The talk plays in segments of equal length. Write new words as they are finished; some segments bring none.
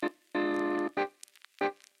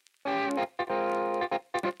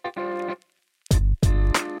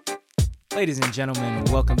Ladies and gentlemen,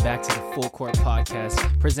 welcome back to the Full Court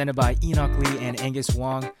Podcast, presented by Enoch Lee and Angus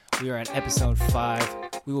Wong. We are at episode 5.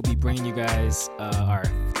 We will be bringing you guys our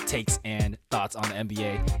takes and thoughts on the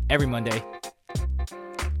NBA every Monday.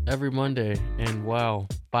 Every Monday, and wow,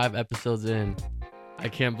 5 episodes in. I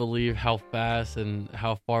can't believe how fast and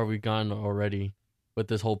how far we've gone already with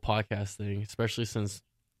this whole podcast thing, especially since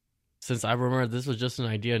I remember this was just an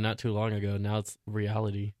idea not too long ago. Now it's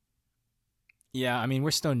reality. Yeah, I mean,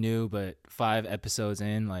 we're still new, but 5 episodes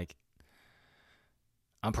in, like,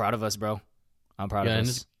 I'm proud of us, bro. I'm proud of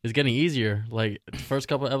us. It's getting easier. Like, the first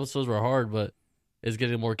couple of episodes were hard, but it's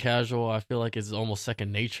getting more casual. I feel like it's almost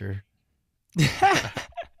second nature.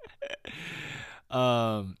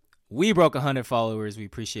 We broke 100 followers. We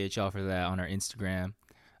appreciate y'all for that on our Instagram.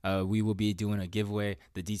 We will be doing a giveaway.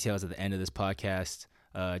 The details at the end of this podcast.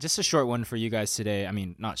 Just a short one for you guys today. I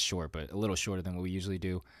mean, not short, but a little shorter than what we usually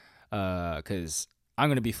do. Because I'm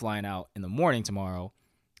going to be flying out in the morning tomorrow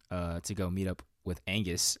to go meet up with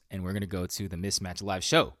Angus, and we're going to go to the Mismatch live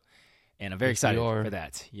show. And I'm very excited for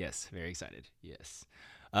that. Yes, very excited. Yes.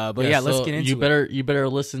 But yeah, let's get into it. You better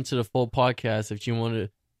listen to the full podcast if you want to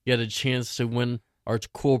get a chance to win our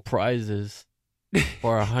cool prizes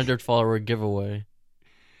for a 100-follower giveaway.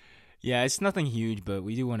 Yeah, it's nothing huge, but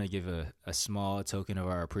we do want to give a small token of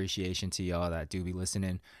our appreciation to y'all that do be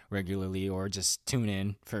listening regularly or just tune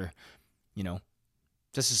in for,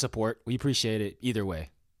 just to support. We appreciate it either way.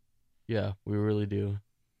 Yeah, we really do.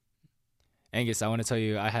 Angus, I want to tell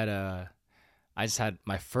you, I just had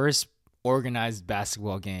my first organized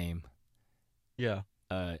basketball game. Yeah.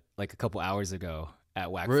 Like a couple hours ago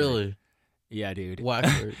at Wackford. Really? Yeah, dude.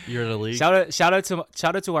 Wackford, you're in the league. Shout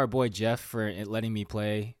out to our boy Jeff for letting me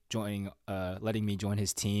play, letting me join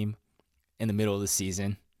his team in the middle of the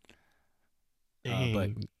season.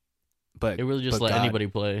 Dang. But it really just let anybody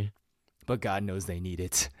play. But God knows they need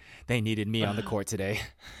it. They needed me on the court today.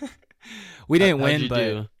 We didn't win,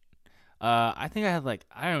 but I think I had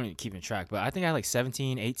I don't even keep track, but I think I had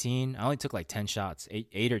 17, 18. I only took 10 shots,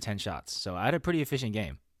 8 or 10 shots. So I had a pretty efficient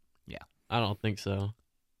game. Yeah. I don't think so.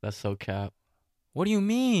 That's so cap. What do you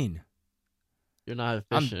mean? You're not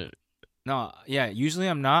efficient. No, yeah, usually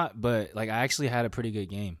I'm not, but I actually had a pretty good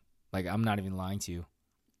game. I'm not even lying to you.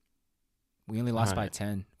 We only lost by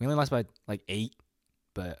 10. We only lost by 8,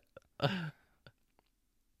 but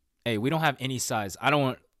hey, we don't have any size. We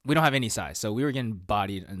don't have any size. So we were getting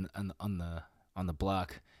bodied on the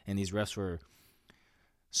block, and these refs were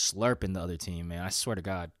slurping the other team, man. I swear to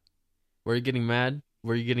God. Were you getting mad?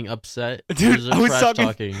 Were you getting upset? Dude, I was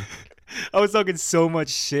talking. I was talking so much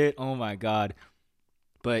shit. Oh my God.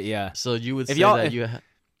 But yeah. So you would say that you had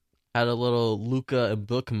a little Luka and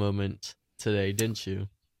Book moment today, didn't you?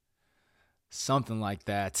 Something like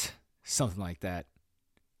that.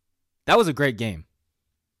 That was a great game.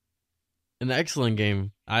 An excellent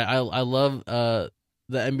game. I love the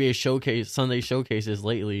NBA Sunday showcases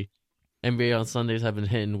lately. NBA on Sundays have been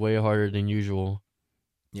hitting way harder than usual.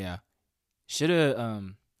 Yeah. Should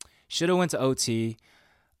have went to OT.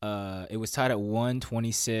 It was tied at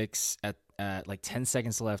 126 at 10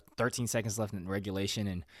 seconds left, 13 seconds left in regulation,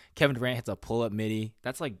 and Kevin Durant hits a pull-up midi.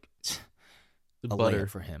 That's a layup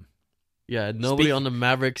for him. Yeah, nobody on the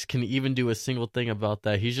Mavericks can even do a single thing about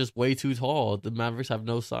that. He's just way too tall. The Mavericks have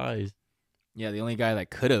no size. Yeah, the only guy that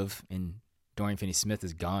could have, and Dorian Finney-Smith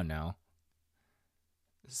is gone now.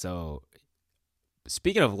 So,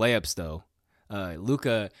 speaking of layups, though,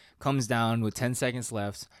 Luka comes down with 10 seconds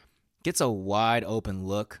left, gets a wide open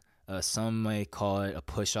look. Some may call it a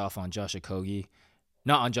push off on Josh Okogie.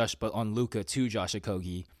 Not on Josh, but on Luka to Josh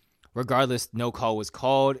Okogie. Regardless, no call was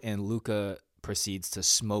called, and Luka proceeds to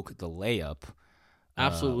smoke the layup.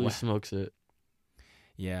 Absolutely smokes it.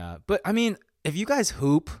 Yeah, but I mean, if you guys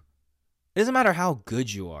hoop, it doesn't matter how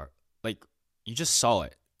good you are. You just saw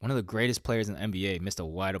it. One of the greatest players in the NBA missed a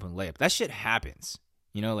wide open layup. That shit happens.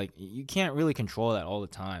 You can't really control that all the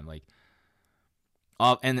time.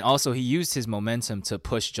 And also he used his momentum to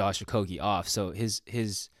push Josh Okogie off. So his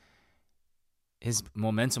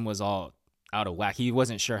momentum was all out of whack. He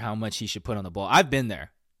wasn't sure how much he should put on the ball. I've been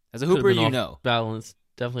there. As a hooper, balance,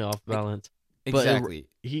 definitely off balance. Exactly.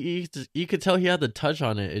 But he could tell he had the touch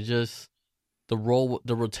on it. It just the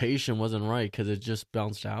rotation wasn't right because it just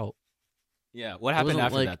bounced out. Yeah. What happened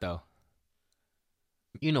after that though?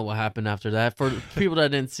 You know what happened after that. For people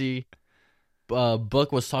that didn't see,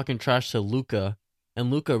 Book was talking trash to Luka,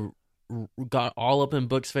 and Luka got all up in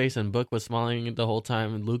Book's face, and Book was smiling the whole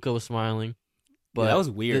time, and Luka was smiling. But that was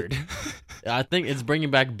weird. I think it's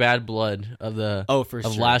bringing back bad blood of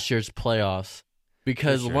last year's playoffs,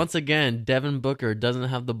 because once again, Devin Booker doesn't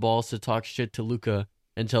have the balls to talk shit to Luka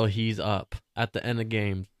until he's up at the end of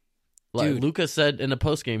games. Like Dude. Luka said in the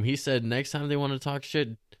post game, he said next time they want to talk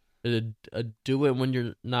shit, do it when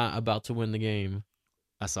you're not about to win the game.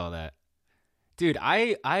 I saw that. Dude,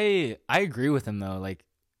 I agree with him though. Like,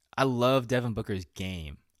 I love Devin Booker's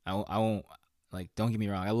game. I won't like. Don't get me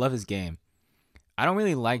wrong. I love his game. I don't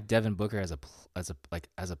really like Devin Booker as a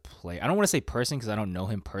player. I don't want to say person because I don't know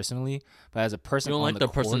him personally, but as a person, You don't on like the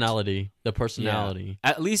court, personality. The personality.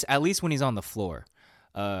 yeah, at least when he's on the floor,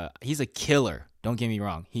 he's a killer. Don't get me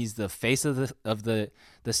wrong. He's the face of the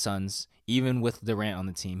Suns. Even with Durant on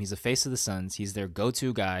the team, he's the face of the Suns. He's their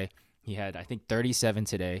go-to guy. He had, I think, 37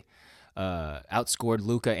 today. Outscored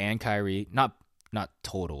Luka and Kyrie. Not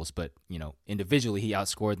totals, but individually he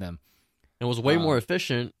outscored them. And was way more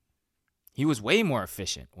efficient. He was way more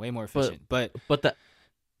efficient. But the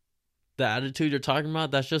attitude you're talking about,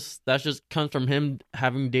 that's just comes from him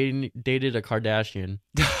having dated a Kardashian.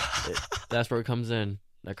 That's where it comes in.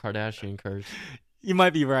 That Kardashian curse. You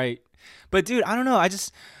might be right. But dude, I don't know. I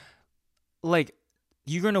just like,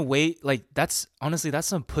 you're gonna wait. Like, that's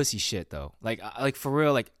some pussy shit though. Like for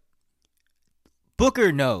real. Like,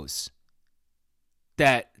 Booker knows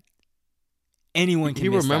that anyone can. He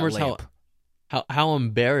miss remembers that layup. how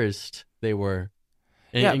embarrassed they were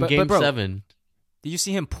in Game bro, 7. Did you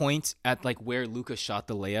see him point at like where Luka shot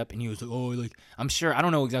the layup, and he was like, "Oh, like I'm sure." I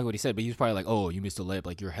don't know exactly what he said, but he was probably like, "Oh, you missed the layup.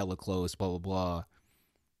 Like, you're hella close." Blah blah blah.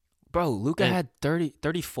 Bro, Luka had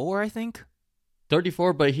 34, I think.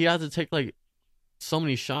 34, but he had to take like so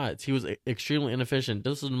many shots. He was extremely inefficient.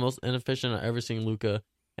 This is the most inefficient I've ever seen Luka.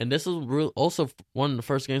 And this is also one of the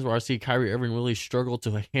first games where I see Kyrie Irving really struggle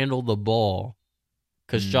to handle the ball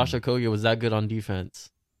because Josh Okogie was that good on defense.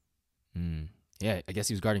 Yeah, I guess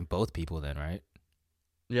he was guarding both people then, right?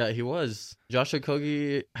 Yeah, he was. Josh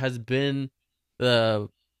Okogie has been the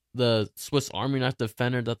Swiss Army knife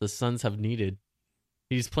defender that the Suns have needed.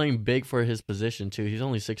 He's playing big for his position, too. He's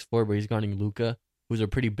only 6'4", but he's guarding Luka, who's a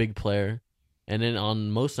pretty big player. And then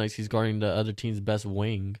on most nights, he's guarding the other team's best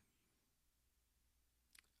wing.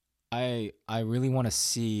 I really want to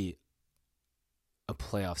see a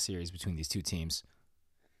playoff series between these two teams.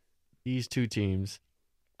 These two teams.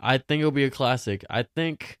 I think it'll be a classic. I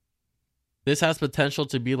think this has potential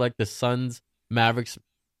to be like the Suns-Mavericks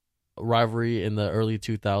rivalry in the early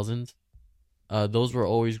 2000s. Those were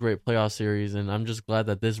always great playoff series, and I'm just glad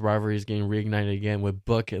that this rivalry is getting reignited again with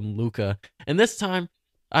Book and Luka. And this time,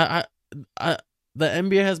 the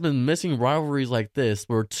NBA has been missing rivalries like this,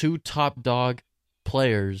 where two top dog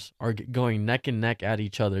players are going neck and neck at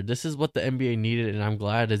each other. This is what the NBA needed, and I'm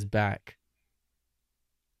glad it's back.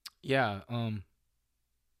 Yeah.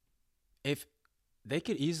 If they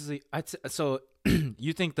could easily, so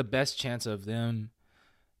you think the best chance of them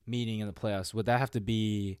meeting in the playoffs, would that have to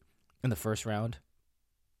be in the first round?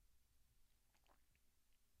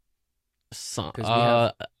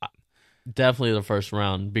 Definitely the first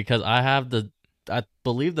round, because I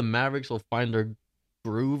believe the Mavericks will find their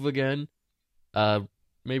groove again.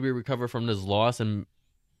 Maybe recover from this loss, and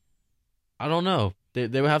I don't know. They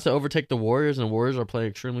would have to overtake the Warriors, and the Warriors are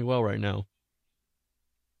playing extremely well right now.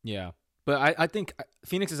 Yeah. But I think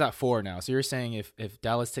Phoenix is at 4 now. So you're saying if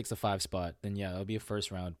Dallas takes a 5 spot, then yeah, it'll be a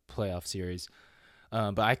first round playoff series.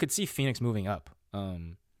 But I could see Phoenix moving up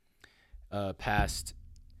past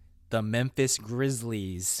the Memphis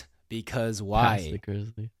Grizzlies, because why? Past the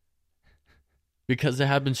Grizzlies. Because they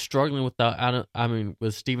have been struggling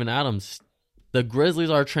with Steven Adams. The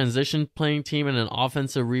Grizzlies are a transition playing team and an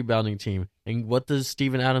offensive rebounding team. And what does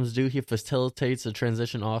Steven Adams do? He facilitates the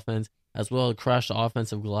transition offense as well as crash the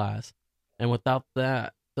offensive glass. And without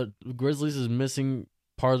that, the Grizzlies is missing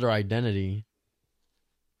part of their identity.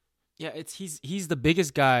 Yeah, he's the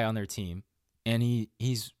biggest guy on their team, and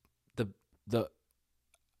he's the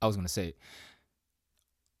I was gonna say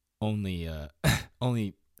only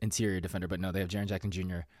interior defender, but no, they have Jaren Jackson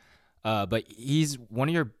Jr. But he's one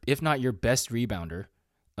of your, if not your best rebounder,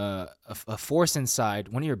 a force inside,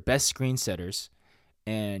 one of your best screen setters,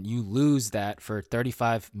 and you lose that for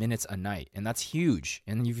 35 minutes a night, and that's huge.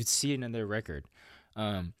 And you see it in their record.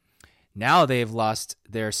 Now they've lost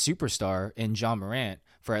their superstar in Ja Morant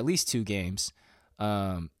for at least 2 games,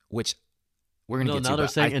 which we're gonna get to. Now they're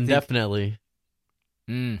saying indefinitely.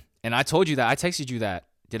 And I told you that. I texted you that.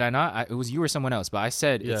 Did I not? It was you or someone else, but I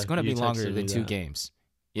said it's going to be longer than 2 games.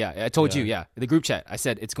 Yeah, I told you, the group chat. I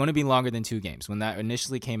said it's going to be longer than 2 games. When that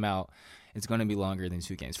initially came out, it's going to be longer than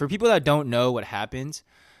 2 games. For people that don't know what happened,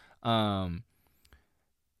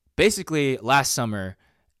 basically last summer,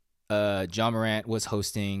 Ja Morant was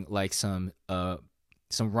hosting like some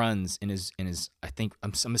runs in his I think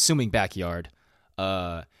I'm assuming backyard.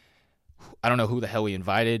 I don't know who the hell he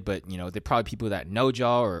invited, but they're probably people that know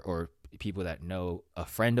Ja or people that know a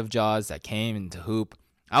friend of Ja's that came into hoop.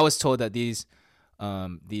 I was told that these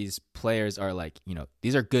players are like,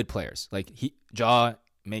 these are good players. Like Ja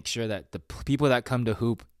makes sure that the people that come to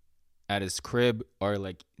hoop at his crib are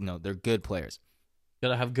like, they're good players.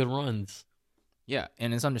 Gotta have good runs. Yeah,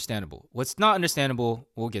 and it's understandable. What's not understandable,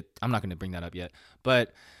 I'm not going to bring that up yet.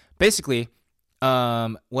 But basically,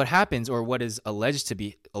 what happens, or what is alleged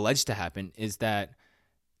to happen, is that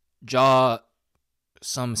Ja,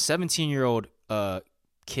 some 17-year-old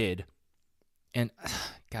kid, and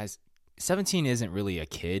guys, 17 isn't really a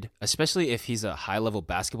kid, especially if he's a high-level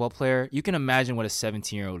basketball player. You can imagine what a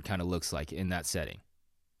 17-year-old kind of looks like in that setting.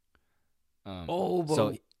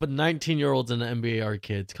 But 19-year-olds in the NBA are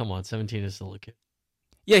kids. Come on, 17 is still a kid.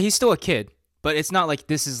 Yeah, he's still a kid, but it's not like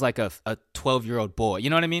this is like a 12-year-old boy.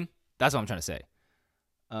 You know what I mean? That's what I'm trying to say.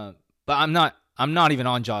 But I'm not even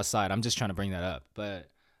on Ja's side. I'm just trying to bring that up.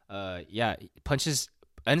 But yeah,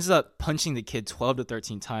 ends up punching the kid 12 to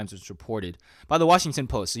 13 times, which was reported by the Washington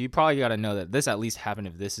Post. So you probably got to know that this at least happened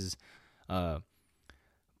if this is. But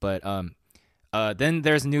then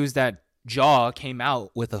there's news that Ja came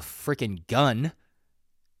out with a freaking gun,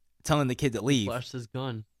 telling the kid to leave. Flashed his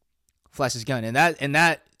gun, and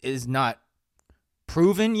that is not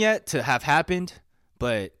proven yet to have happened,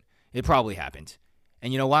 but it probably happened.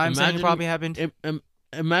 And you know why I'm saying it probably happened?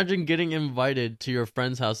 Imagine getting invited to your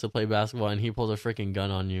friend's house to play basketball and he pulls a freaking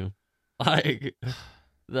gun on you. Like,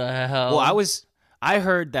 the hell? Well, I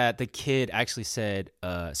heard that the kid actually said,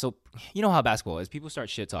 so you know how basketball is. People start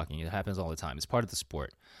shit talking. It happens all the time. It's part of the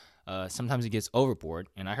sport. Sometimes it gets overboard.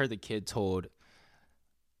 And I heard that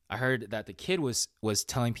the kid was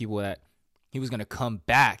telling people that he was going to come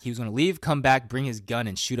back. He was going to leave, come back, bring his gun,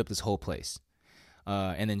 and shoot up this whole place.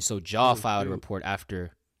 And then so Ja filed a report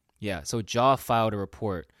after. Yeah, so Ja filed a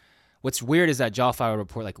report. What's weird is that Ja filed a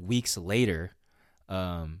report like weeks later,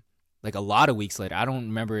 like a lot of weeks later. I don't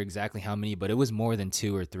remember exactly how many, but it was more than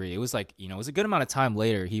 2 or 3. It was like, it was a good amount of time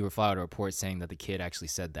later he filed a report saying that the kid actually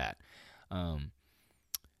said that.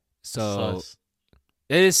 So sus.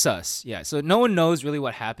 It is sus. Yeah, so no one knows really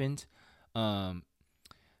what happened.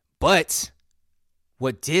 But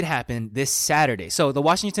what did happen this Saturday? So the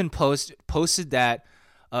Washington Post posted that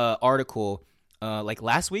article like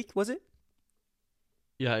last week, was it?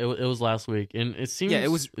 Yeah, it was last week, and it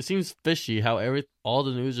seems fishy how all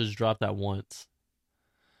the news just dropped at once.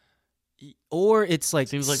 Or it's like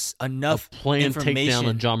seems like enough a planned information. takedown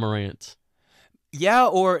of Ja Morant. Yeah,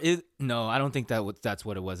 no, I don't think that's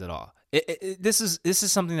what it was at all. This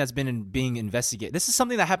is something that's being investigated. This is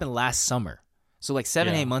something that happened last summer. So like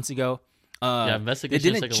 8 months ago.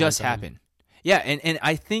 Investigation. It didn't just happen. Yeah, and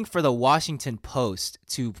I think for the Washington Post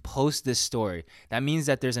to post this story, that means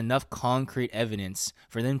that there's enough concrete evidence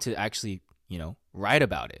for them to actually, write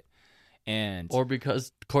about it. Or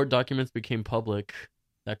because court documents became public,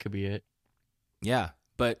 that could be it. Yeah,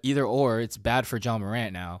 but either or, it's bad for Ja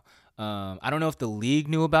Morant now. I don't know if the league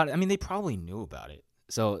knew about it. I mean, they probably knew about it.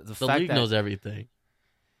 So the fact league knows everything.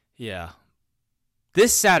 Yeah.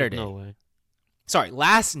 This Saturday. No way. Sorry,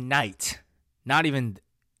 last night. Not even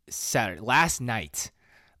Saturday. Last night.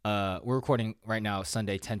 We're recording right now,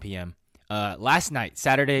 Sunday, 10 p.m. Last night,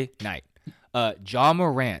 Saturday night. Ja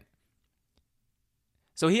Morant.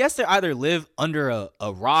 So he has to either live under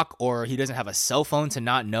a rock or he doesn't have a cell phone to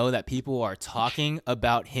not know that people are talking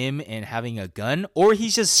about him and having a gun, or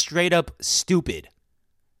he's just straight up stupid.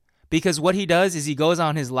 Because what he does is he goes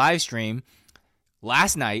on his live stream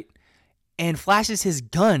last night and flashes his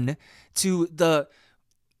gun to the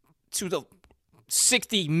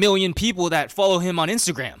 60 million people that follow him on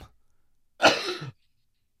Instagram.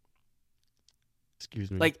 Excuse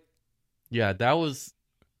me. Like, yeah, that was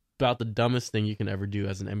about the dumbest thing you can ever do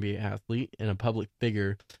as an NBA athlete and a public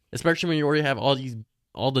figure, especially when you already have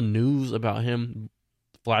all the news about him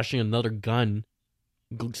flashing another gun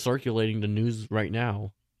circulating the news right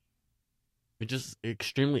now. It's just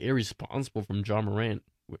extremely irresponsible from Ja Morant,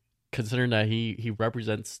 considering that he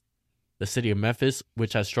represents the city of Memphis,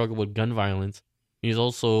 which has struggled with gun violence. He's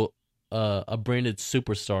also a branded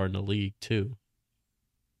superstar in the league too.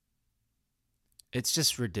 It's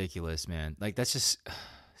just ridiculous, man. Like, that's just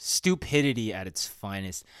stupidity at its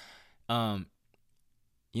finest. Brandon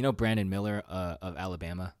Miller of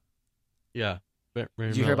Alabama? Yeah.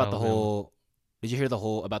 Did you hear about the whole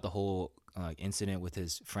incident with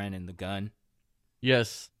his friend and the gun?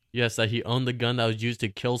 Yes, that he owned the gun that was used to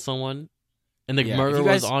kill someone, and the murderer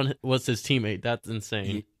was his teammate. That's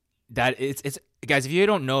insane. It's guys. If you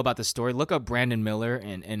don't know about the story, look up Brandon Miller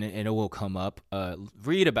and it will come up.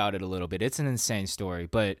 Read about it a little bit. It's an insane story,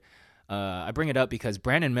 but I bring it up because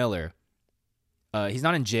Brandon Miller, he's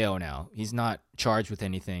not in jail now. He's not charged with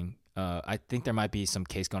anything. I think there might be some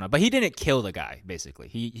case going on, but he didn't kill the guy.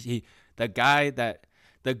 Basically,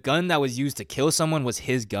 the gun that was used to kill someone was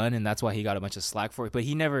his gun, and that's why he got a bunch of slack for it. But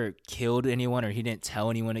he never killed anyone, or he didn't tell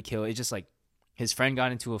anyone to kill. It's just like his friend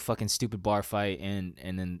got into a fucking stupid bar fight, and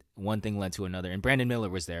then one thing led to another. And Brandon Miller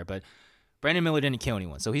was there, but Brandon Miller didn't kill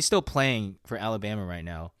anyone, so he's still playing for Alabama right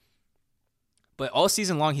now. But all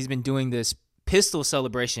season long, he's been doing this pistol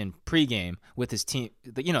celebration pregame with his team.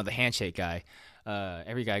 The handshake guy.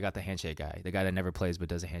 Every guy got the handshake guy. The guy that never plays but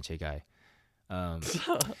does a handshake guy.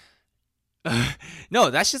 No,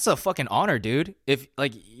 that's just a fucking honor, dude. If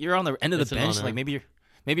like you're on the end of the bench, like maybe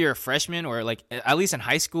you're a freshman, or like at least in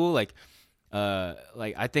high school, like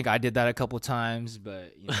I think I did that a couple times,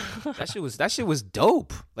 but that shit was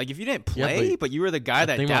dope. Like if you didn't play, but you were the guy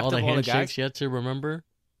that dapped up all the guys. You had to remember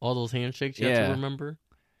all those handshakes. You had to remember.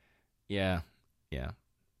 Yeah.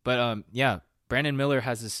 But Brandon Miller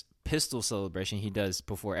has this pistol celebration he does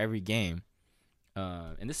before every game.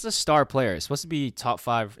 And this is a star player. It's supposed to be top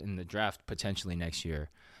 5 in the draft potentially next year.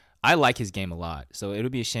 I like his game a lot, so it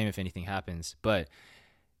would be a shame if anything happens. But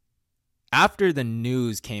after the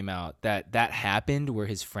news came out that happened, where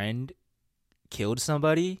his friend killed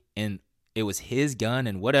somebody and it was his gun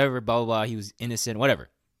and whatever, blah, blah, blah, he was innocent, whatever.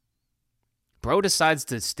 Bro decides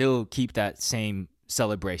to still keep that same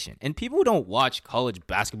celebration. And people who don't watch college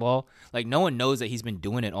basketball, like no one knows that he's been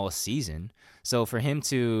doing it all season. So for him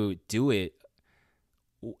to do it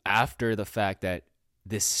after the fact that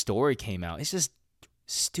this story came out, it's just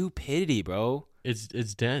stupidity, bro. It's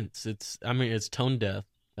dense. It's tone deaf.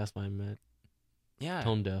 That's what I meant. Yeah.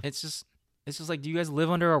 Tone deaf. It's just like, do you guys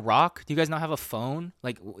live under a rock? Do you guys not have a phone?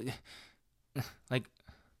 Like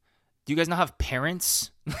do you guys not have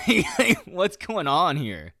parents? What's going on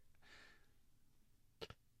here?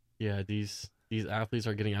 Yeah, these athletes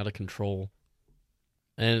are getting out of control.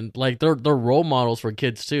 And like they're role models for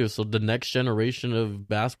kids too. So the next generation of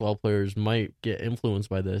basketball players might get influenced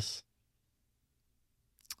by this.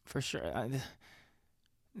 For sure. I'm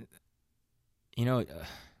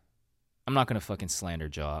not going to fucking slander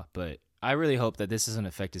Ja, but I really hope that this doesn't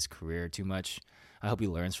affect his career too much. I hope he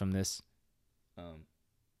learns from this.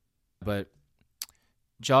 But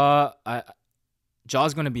Ja's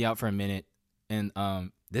going to be out for a minute, and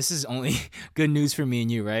this is only good news for me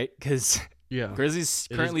and you, right? Because Grizzlies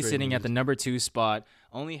currently sitting at the number 2 spot,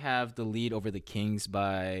 only have the lead over the Kings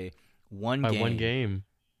by one game.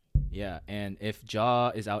 Yeah, and if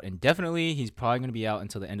Ja is out indefinitely, he's probably going to be out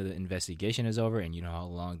until the end of the investigation is over, and you know how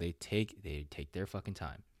long they take. They take their fucking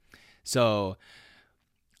time. So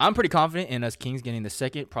I'm pretty confident in us Kings getting the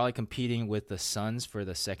second, probably competing with the Suns for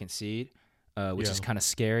the second seed, which is kind of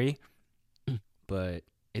scary. But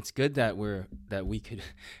it's good that we could.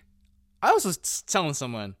 I was telling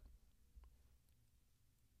someone,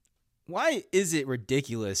 why is it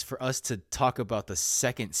ridiculous for us to talk about the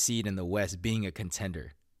second seed in the West being a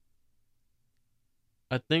contender?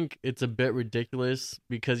 I think it's a bit ridiculous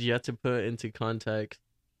because you have to put into context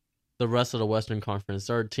the rest of the Western Conference.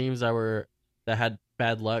 There are teams that had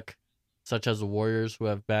bad luck, such as the Warriors, who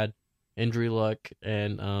have bad injury luck,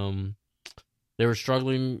 and they were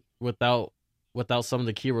struggling without some of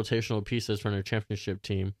the key rotational pieces from their championship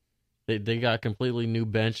team. They got a completely new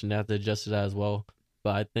bench and they have to adjust to that as well.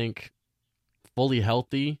 But I think fully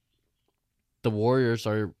healthy, the Warriors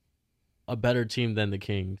are a better team than the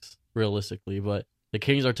Kings, realistically. But the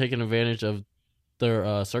Kings are taking advantage of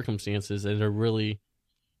their circumstances, and they're really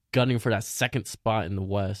gunning for that second spot in the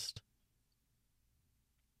West.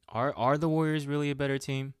 Are the Warriors really a better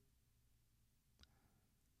team?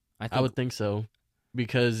 I would think so,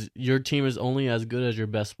 because your team is only as good as your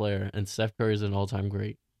best player, and Steph Curry is an all-time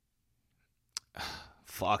great.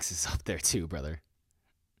 Fox is up there too, brother.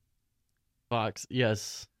 Fox,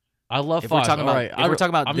 yes. I love If Fox. we're talking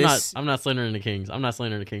about I'm not slandering the Kings. I'm not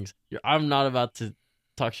slandering the Kings. I'm not about to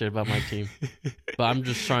talk shit about my team, but I'm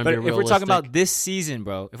just trying to be realistic. If we're talking about this season,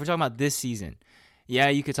 bro, yeah,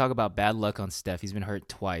 you could talk about bad luck on Steph. He's been hurt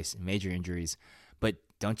twice, major injuries. But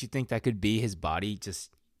don't you think that could be his body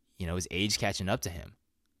just, his age catching up to him?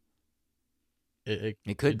 It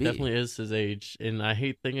could be. It definitely is his age, and I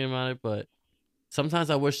hate thinking about it, but sometimes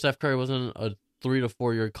I wish Steph Curry wasn't a 3 to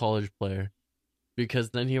 4 year college player,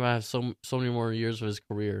 because then he might have so many more years of his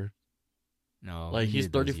career. No, like he's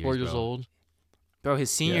 34 years old. Bro,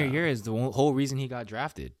 his senior year is the whole reason he got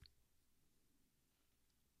drafted.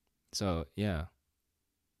 So, yeah.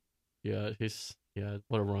 Yeah,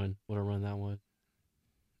 what a run that one.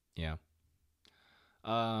 Yeah.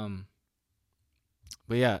 But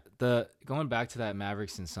yeah, going back to that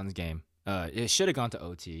Mavericks and Suns game, it should have gone to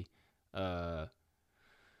OT.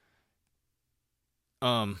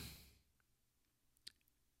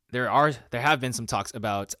 there have been some talks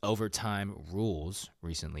about overtime rules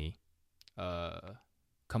recently,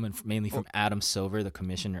 coming mainly from Adam Silver, the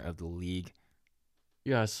commissioner of the league.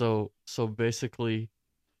 Yeah, so basically,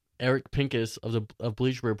 Eric Pincus of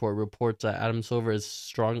Bleacher Report reports that Adam Silver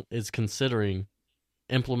is considering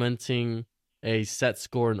implementing a set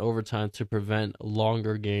score in overtime to prevent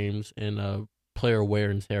longer games and player wear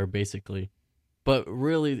and tear, basically. But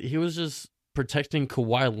really, he was just protecting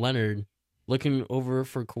Kawhi Leonard, looking over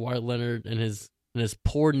for Kawhi Leonard and his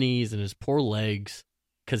poor knees and his poor legs,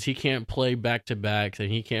 because he can't play back-to-backs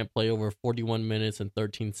and he can't play over 41 minutes and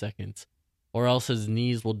 13 seconds, or else his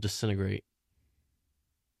knees will disintegrate.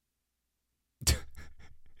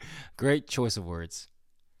 Great choice of words.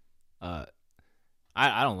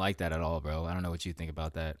 I don't like that at all, bro. I don't know what you think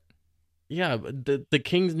about that. Yeah, but the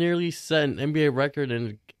Kings nearly set an NBA record,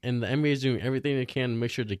 and the NBA is doing everything they can to make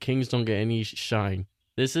sure the Kings don't get any shine.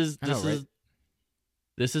 This is the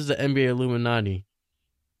NBA Illuminati.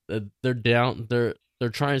 They're down. They're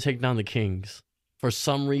trying to take down the Kings for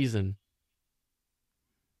some reason.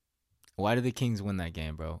 Why did the Kings win that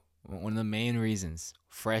game, bro? One of the main reasons: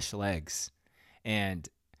 fresh legs, and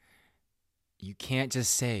you can't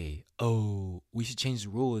just say, "Oh, we should change the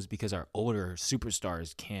rules because our older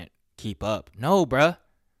superstars can't keep up." No, bruh.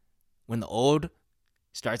 When the old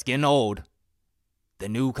starts getting old, the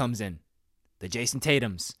new comes in. The Jason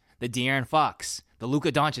Tatums, the De'Aaron Fox, the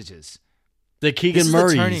Luka Doncic's, the Keegan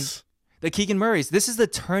Murrays. The Keegan Murrays. This is the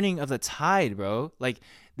turning of the tide, bro. Like,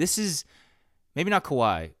 this is maybe not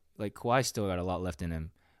Kawhi. Like, Kawhi still got a lot left in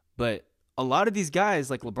him. But a lot of these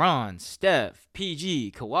guys, like LeBron, Steph,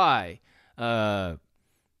 PG, Kawhi,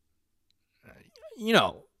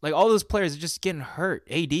 like all those players are just getting hurt.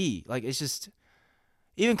 AD, like it's just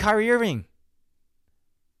even Kyrie Irving.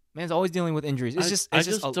 Man's always dealing with injuries. I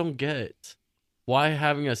just don't get why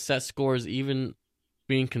having a set score is even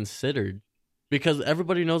being considered. Because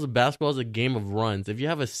everybody knows that basketball is a game of runs. If you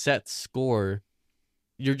have a set score,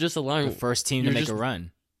 you're just allowing the first team to make a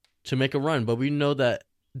run. To make a run, but we know that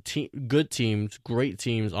good teams, great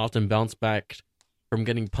teams, often bounce back from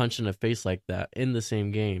getting punched in the face like that in the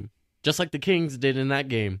same game. Just like the Kings did in that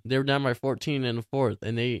game. They were down by 14 in the fourth,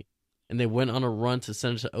 and they went on a run to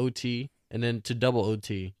send it to OT and then to double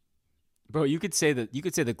OT. Bro, you could say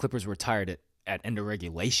the Clippers were tired at end of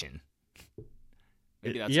regulation.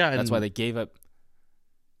 Maybe that's why they gave up.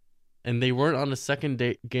 And they weren't on the second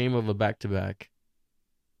game of a back-to-back.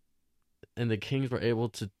 And the Kings were able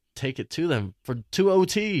to take it to them for 2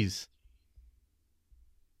 OTs.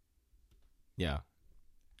 Yeah.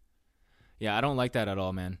 Yeah, I don't like that at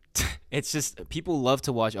all, man. It's just people love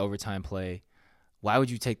to watch overtime play. Why would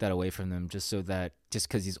you take that away from them just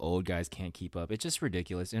because these old guys can't keep up? It's just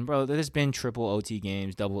ridiculous. And, bro, there's been triple OT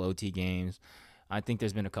games, double OT games. I think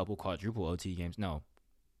there's been a couple quadruple OT games. No.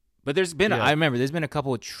 But there's been a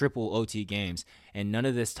couple of triple OT games, and none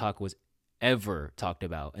of this talk was ever talked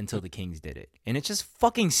about until the Kings did it. And it's just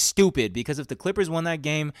fucking stupid because if the Clippers won that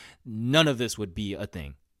game, none of this would be a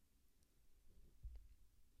thing.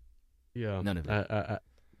 Yeah. None of it.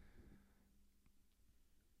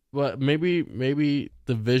 But maybe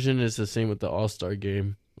the vision is the same with the All-Star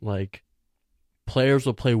game. Like, players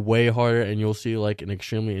will play way harder, and you'll see like an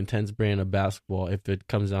extremely intense brand of basketball if it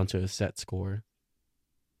comes down to a set score.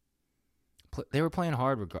 They were playing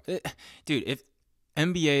hard, dude. If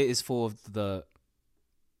NBA is full of the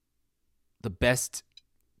best,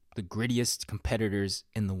 the grittiest competitors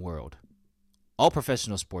in the world, all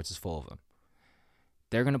professional sports is full of them.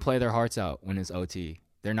 They're gonna play their hearts out when it's OT.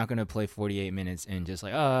 They're not gonna play 48 minutes and just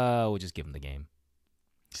like, we'll just give them the game.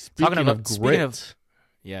 Speaking of grit,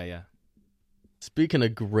 yeah. Speaking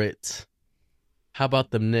of grit, how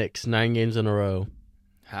about the Knicks? 9 games in a row.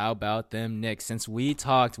 How about them Knicks? Since we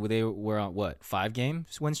talked, they were on what, 5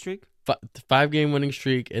 games win streak? 5-game winning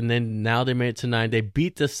streak, and then now they made it to 9. They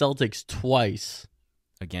beat the Celtics twice.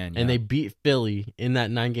 Again, and they beat Philly in that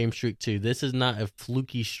 9-game streak too. This is not a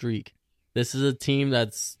fluky streak. This is a team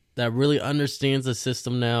that really understands the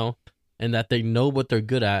system now, and that they know what they're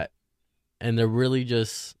good at, and they're really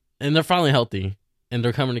and they're finally healthy, and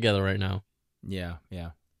they're coming together right now. Yeah.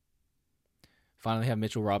 Finally have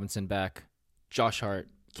Mitchell Robinson back. Josh Hart,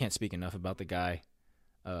 can't speak enough about the guy.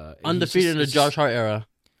 Undefeated in the Josh Hart era.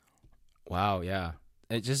 Wow, yeah.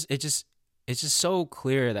 It's just so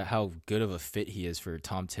clear that how good of a fit he is for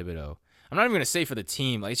Tom Thibodeau. I'm not even gonna say for the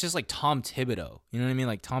team. Like, it's just like Tom Thibodeau. You know what I mean?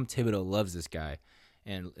 Like, Tom Thibodeau loves this guy,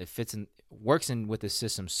 and it works in with the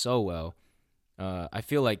system so well. I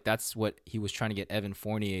feel like that's what he was trying to get Evan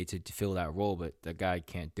Fournier to fill that role, but the guy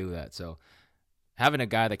can't do that. So having a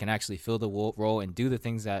guy that can actually fill the role and do the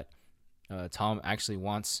things that Tom actually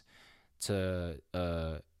wants to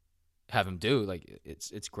have him do. Like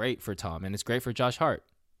it's great for Tom and it's great for Josh Hart.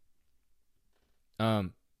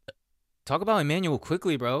 Talk about Emmanuel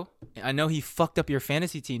quickly, bro. I know he fucked up your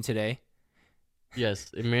fantasy team today.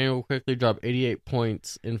 Yes, Emmanuel quickly dropped 88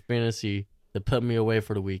 points in fantasy to put me away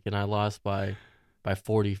for the week, and I lost by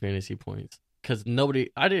 40 fantasy points. Because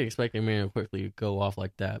I didn't expect Emmanuel quickly to go off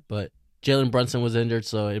like that, but Jalen Brunson was injured,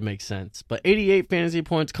 so it makes sense. But 88 fantasy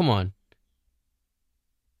points, come on.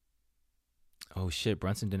 Oh, shit,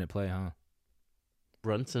 Brunson didn't play, huh?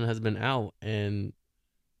 Brunson has been out, and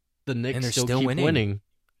the Knicks they're still still keep winning.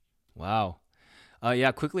 Wow.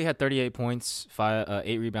 Yeah, quickly had 38 points,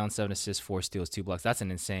 8 rebounds, 7 assists, 4 steals, 2 blocks. That's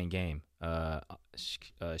an insane game.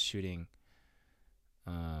 Shooting,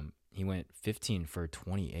 he went 15 for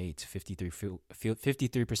 28,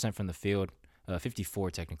 53% from the field,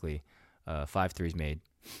 54 technically, 5 threes made.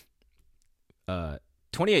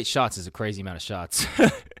 28 shots is a crazy amount of shots.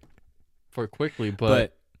 For Quickly,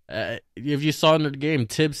 but if you saw in the game,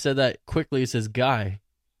 Tibbs said that Quickly is his guy.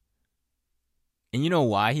 And you know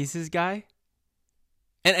why he's his guy?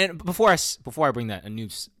 And before I bring up a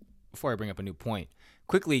new point,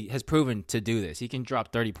 Quickly has proven to do this. He can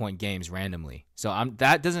drop 30-point games randomly. So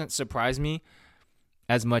that doesn't surprise me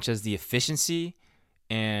as much as the efficiency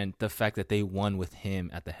and the fact that they won with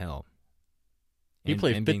him at the helm. He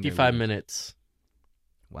played 55 minutes.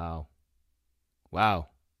 Wow.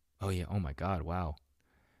 Oh yeah. Oh my God. Wow.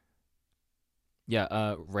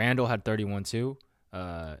 Yeah. Randall had 31 too.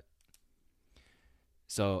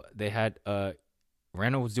 So they had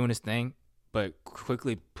Randall was doing his thing, but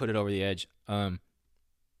Quickly put it over the edge. I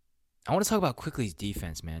want to talk about Quickly's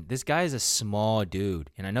defense, man. This guy is a small dude,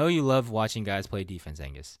 and I know you love watching guys play defense,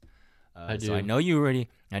 Angus. I do. So I know you already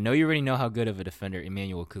know how good of a defender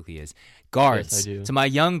Emmanuel Quickly is. Guards, yes, I do. To my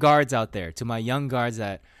young guards out there, to my young guards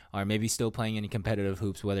that are maybe still playing any competitive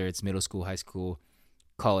hoops, whether it's middle school, high school,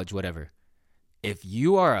 college, whatever. If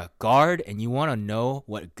you are a guard and you want to know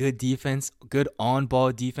what good defense, good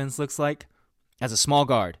on-ball defense looks like, as a small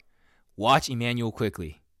guard, watch Emmanuel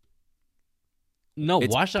Quickly. No,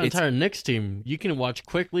 watch the entire Knicks team. You can watch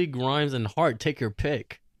Quickly, Grimes, and Hart. Take your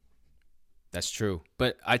pick. That's true.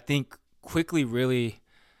 But I think Quickly really...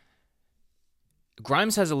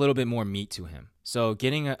 Grimes has a little bit more meat to him. So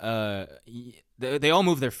getting they all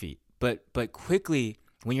move their feet. But Quickly,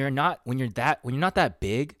 when you're not that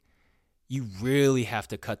big, you really have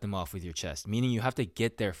to cut them off with your chest. Meaning you have to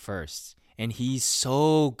get there first. And he's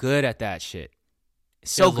so good at that shit.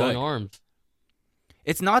 So good. Long arms.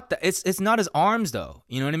 It's not it's not his arms though.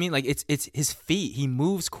 You know what I mean? Like it's his feet. He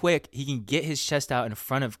moves quick. He can get his chest out in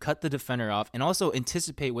front of, cut the defender off, and also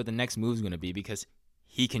anticipate what the next move is going to be because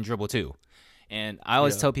he can dribble too. And I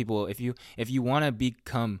always tell people if you want to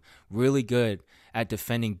become really good at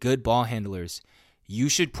defending good ball handlers, you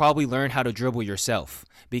should probably learn how to dribble yourself,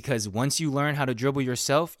 because once you learn how to dribble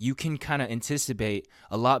yourself, you can kind of anticipate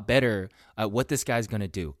a lot better what this guy's going to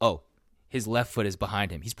do. Oh, his left foot is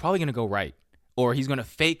behind him. He's probably going to go right, or he's going to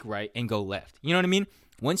fake right and go left. You know what I mean?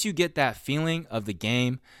 Once you get that feeling of the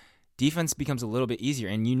game, defense becomes a little bit easier,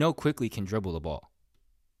 and Quickly can dribble the ball.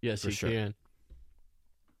 Yes, he can.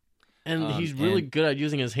 And he's really good at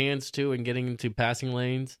using his hands too and getting into passing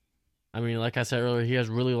lanes. I mean, like I said earlier, he has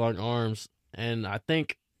really long arms. And I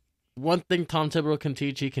think one thing Tom Thibodeau can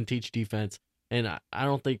teach, he can teach defense. And I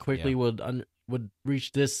don't think Quickly would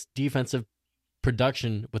reach this defensive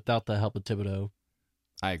production without the help of Thibodeau.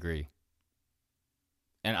 I agree.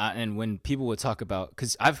 And when people would talk about,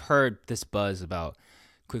 because I've heard this buzz about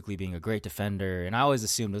Quickly being a great defender, and I always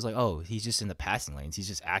assumed it was like, oh, he's just in the passing lanes. He's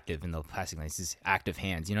just active in the passing lanes. He's active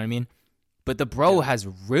hands. You know what I mean? But the bro has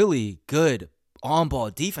really good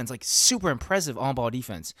on-ball defense, like super impressive on-ball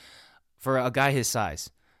defense for a guy his size.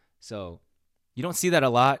 So you don't see that a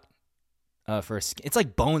lot. It's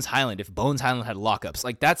like Bones Highland. If Bones Highland had lockups,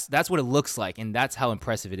 like that's what it looks like, and that's how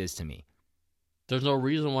impressive it is to me. There's no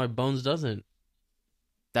reason why Bones doesn't.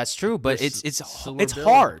 That's true, but it's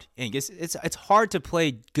hard. Angus. It's hard to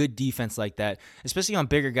play good defense like that, especially on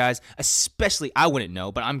bigger guys. Especially, I wouldn't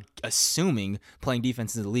know, but I'm assuming playing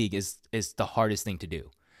defense in the league is the hardest thing to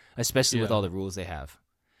do, especially with all the rules they have.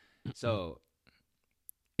 So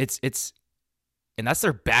it's and that's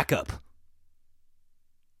their backup.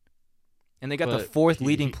 And they got the fourth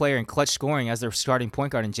leading player in clutch scoring as their starting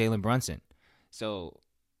point guard in Jalen Brunson. So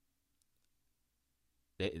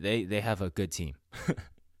they have a good team.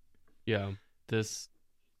 Yeah,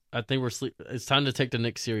 I think it's time to take the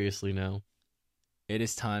Knicks seriously now. It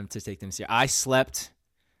is time to take them seriously. I slept.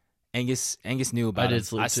 Angus knew about it. I did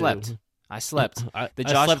sleep. I slept. I slept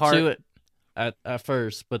too at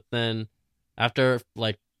first, but then after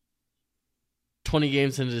like 20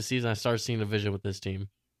 games into the season, I started seeing a vision with this team.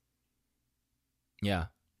 Yeah.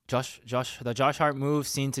 The Josh Hart move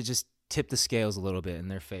seemed to just tip the scales a little bit in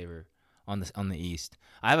their favor on the East.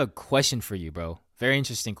 I have a question for you, bro. Very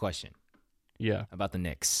interesting question. Yeah. About the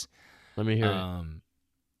Knicks. Let me hear it.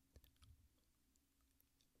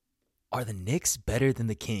 Are the Knicks better than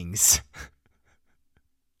the Kings?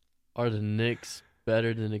 Are the Knicks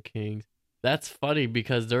better than the Kings? That's funny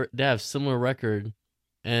because they have similar record,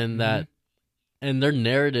 and that and their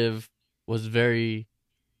narrative was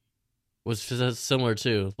similar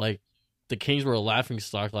too. Like the Kings were a laughing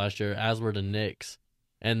stock last year, as were the Knicks,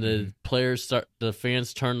 and the the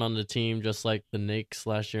fans turned on the team just like the Knicks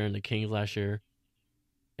last year and the Kings last year,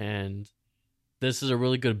 and this is a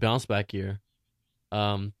really good bounce back year.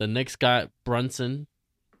 The Knicks got Brunson,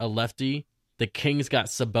 a lefty. The Kings got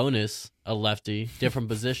Sabonis, a lefty. Different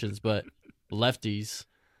positions, but lefties.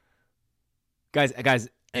 Guys,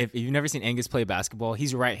 if you've never seen Angus play basketball,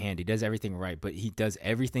 he's right-handed. He does everything right, but he does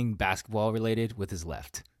everything basketball related with his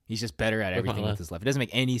left. He's just better at everything with his left. It doesn't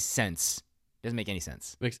make any sense. It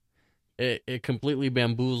completely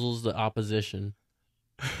bamboozles the opposition.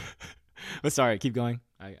 But sorry, keep going.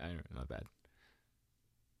 I not bad.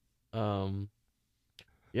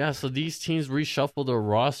 Yeah, so these teams reshuffled their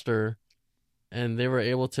roster, and they were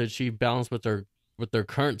able to achieve balance with their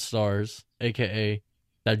current stars, aka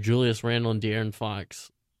that Julius Randle and De'Aaron Fox,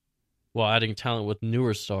 while adding talent with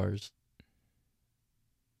newer stars.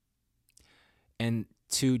 And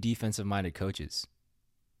 2 defensive-minded coaches.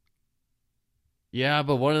 Yeah,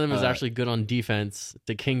 but one of them is actually good on defense.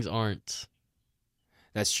 The Kings aren't.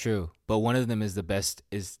 That's true, but one of them is the best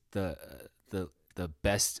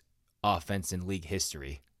best offense in league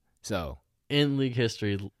history. So in league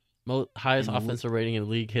history, highest offensive rating in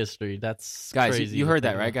league history. That's guys, crazy. you heard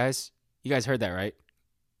that right, guys? You guys heard that right?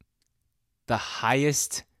 The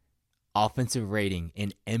highest offensive rating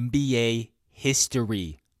in NBA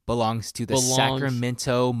history belongs to the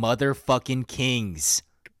Sacramento motherfucking Kings.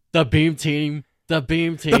 The Beam Team.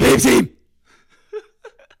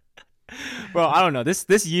 Bro, I don't know.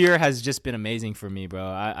 This year has just been amazing for me, bro.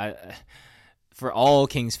 I for all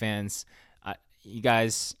Kings fans, you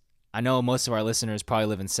guys, I know most of our listeners probably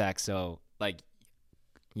live in Sac, so like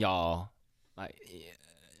y'all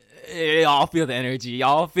feel the energy.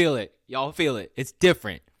 Y'all feel it. It's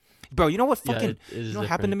different. Bro, you know what fucking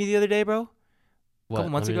happened to me the other day, bro? A couple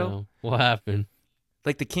months ago. What happened?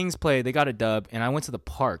 Like the Kings played, they got a dub, and I went to the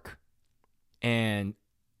park, and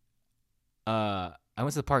I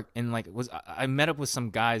met up with some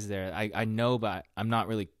guys there. I know, but I'm not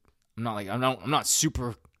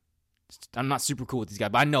super cool with these guys,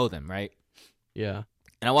 but I know them, right? Yeah.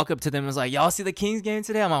 And I walk up to them and was like, y'all see the Kings game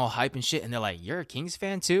today? I'm all hype and shit. And they're like, you're a Kings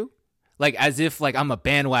fan too? Like as if like I'm a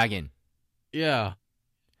bandwagon. Yeah.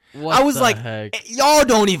 I was like, heck? Y'all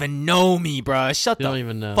don't even know me, bro. Shut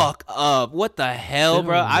the fuck up. What the hell,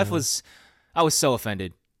 bro? I was so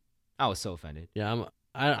offended. Yeah,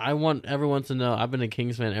 I want everyone to know I've been a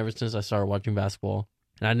Kings fan ever since I started watching basketball.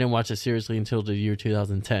 And I didn't watch it seriously until the year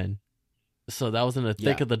 2010. So that was in the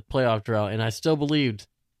thick of the playoff drought, and I still believed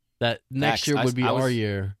that next year would be our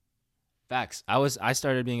year. Facts. I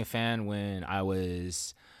started being a fan when I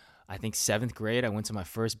was, I think, 7th grade. I went to my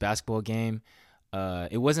first basketball game.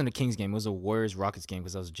 It wasn't a Kings game. It was a Warriors-Rockets game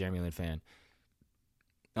because I was a Jeremy Lin fan.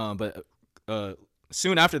 But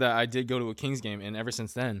soon after that, I did go to a Kings game, and ever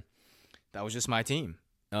since then, that was just my team.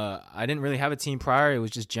 I didn't really have a team prior. It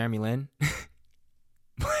was just Jeremy Lin.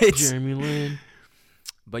 Jeremy Lin.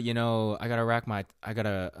 But I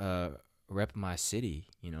gotta rep my city.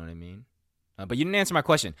 You know what I mean? But you didn't answer my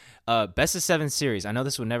question. Best of 7 series. I know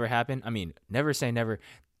this would never happen. I mean, never say never.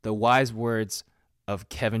 The wise words of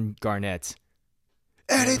Kevin Garnett.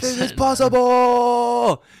 Anything is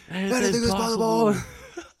possible. Anything is possible.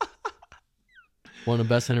 One of the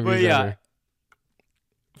best interviews ever.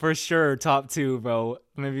 For sure, top 2, bro.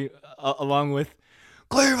 Maybe along with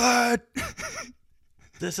Cleveland.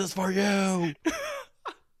 This is for you.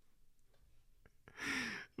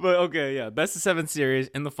 But okay, yeah, best of 7 series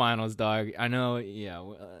in the finals, dog. I know, yeah.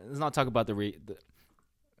 Let's not talk about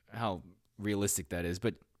how realistic that is.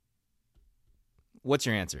 But what's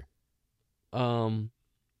your answer?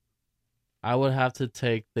 I would have to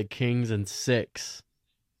take the Kings in 6.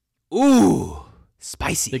 Ooh,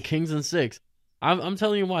 spicy. The Kings in 6. I'm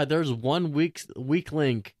telling you why. There's one weak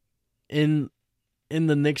link in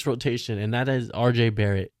the Knicks rotation, and that is R.J.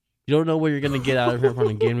 Barrett. You don't know what you're gonna get out of him on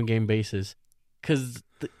a game-to-game basis, because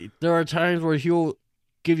there are times where he'll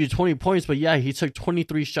give you 20 points, but yeah, he took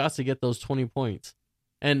 23 shots to get those 20 points,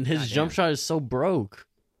 and his jump shot is so broke.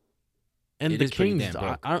 And the Kings,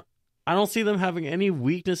 I don't see them having any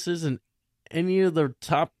weaknesses in any of their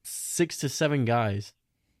top 6 to 7 guys.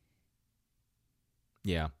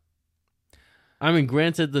 Yeah. I mean,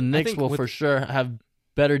 granted, the Knicks think will with- for sure have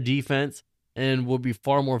better defense and will be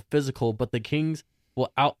far more physical, but the Kings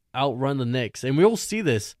will outrun the Knicks. And we will see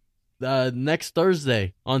this next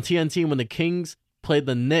Thursday on TNT when the Kings play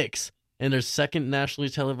the Knicks in their second nationally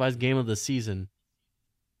televised game of the season.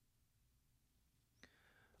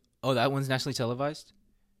 Oh, that one's nationally televised?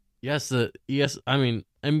 Yes,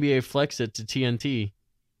 NBA flexed it to TNT.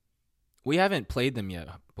 We haven't played them yet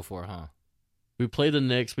before, huh? We played the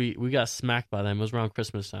Knicks. We got smacked by them. It was around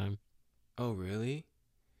Christmas time. Oh, really?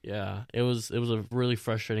 Yeah, it was a really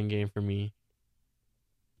frustrating game for me.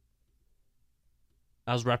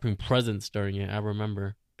 I was wrapping presents during it. I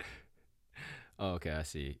remember. Oh, okay, I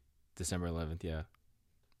see. December 11th, yeah.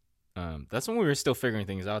 That's when we were still figuring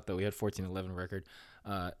things out, though. We had 14-11 record.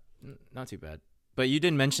 Not too bad. But you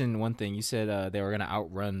did mention one thing. You said they were going to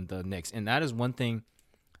outrun the Knicks. And that is one thing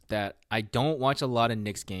that I don't watch a lot of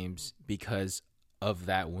Knicks games because of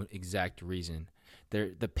that one exact reason.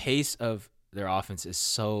 The pace of their offense is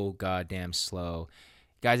so goddamn slow.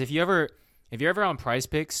 Guys, if you're ever on Prize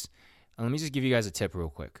Picks, let me just give you guys a tip real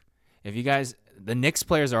quick. The Knicks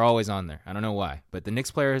players are always on there. I don't know why, but the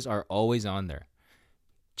Knicks players are always on there.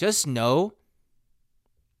 Just know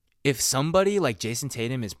if somebody like Jason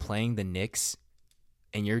Tatum is playing the Knicks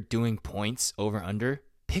and you're doing points over under,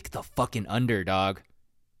 pick the fucking under, dog.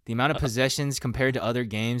 The amount of possessions compared to other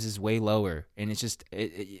games is way lower, and it's just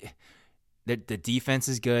the defense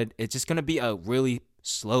is good. It's just gonna be a really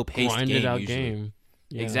slow-paced Grinded out usually. game.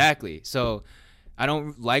 Yeah. Exactly. So I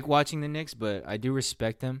don't like watching the Knicks, but I do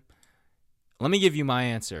respect them. Let me give you my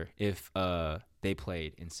answer if they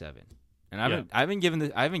played in 7. And I haven't given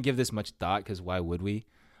this much thought because why would we?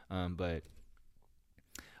 But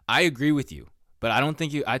I agree with you. But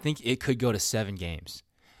I think it could go to 7 games.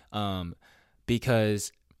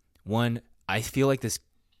 Because one, I feel like this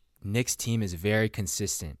Knicks team is very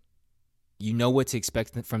consistent. You know what to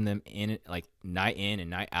expect from them night in and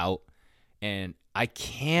night out. And I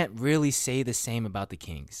can't really say the same about the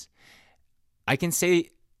Kings. I can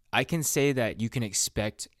say that you can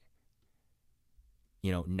expect,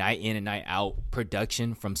 night in and night out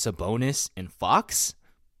production from Sabonis and Fox.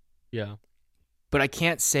 Yeah. But I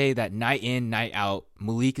can't say that night in, night out,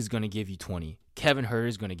 Malik is going to give you 20. Kevin Huerter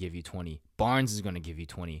is going to give you 20. Barnes is going to give you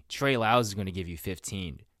 20. Trey Lyles is going to give you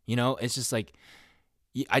 15. It's just like,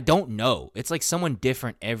 I don't know. It's like someone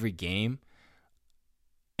different every game.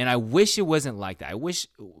 And I wish it wasn't like that. I wish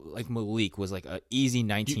like Malik was like an easy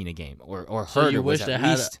 19 a game, or So Huerter you wish was they at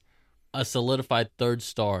had least a solidified third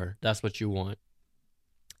star. That's what you want.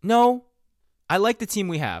 No. I like the team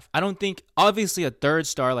we have. I don't think obviously a third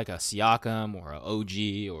star like a Siakam or a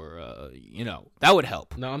OG or that would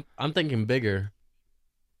help. No, I'm thinking bigger.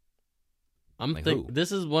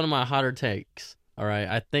 This is one of my hotter takes. All right,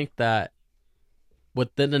 I think that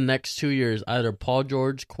within the next 2 years, either Paul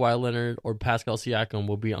George, Kawhi Leonard, or Pascal Siakam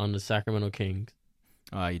will be on the Sacramento Kings.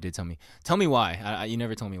 You did tell me. Tell me why. You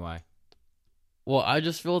never told me why. Well, I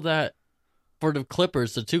just feel that for the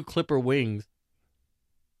Clippers, the 2 Clipper wings,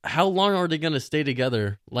 how long are they going to stay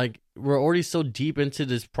together? Like, we're already so deep into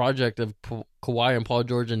this project of Kawhi and Paul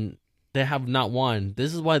George, and they have not won.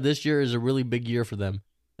 This is why this year is a really big year for them.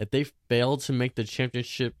 If they fail to make the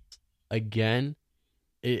championship again,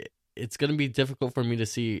 it's going to be difficult for me to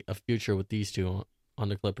see a future with these two on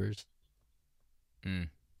the Clippers. Mm.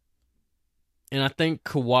 And I think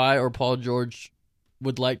Kawhi or Paul George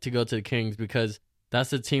would like to go to the Kings because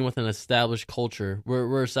that's a team with an established culture.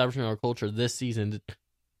 We're establishing our culture this season.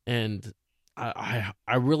 And I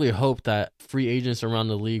really hope that free agents around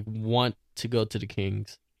the league want to go to the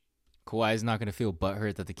Kings. Kawhi is not going to feel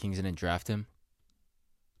butthurt that the Kings didn't draft him.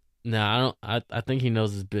 Nah, I think he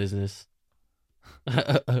knows his business.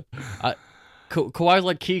 Kawhi's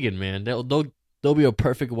like Keegan, man. They'll be a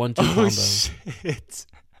perfect 1-2 combo. Shit.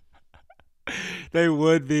 They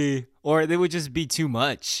would be, or they would just be too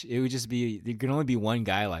much. It would just be there can only be one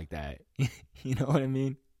guy like that. You know what I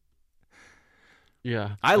mean?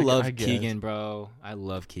 Yeah, I love Keegan, bro. I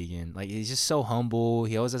love Keegan. Like he's just so humble.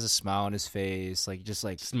 He always has a smile on his face. Like just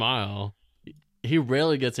like smile. He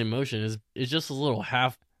rarely gets emotion. It's just a little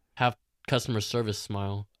half customer service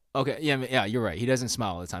smile. Okay, yeah, you're right. He doesn't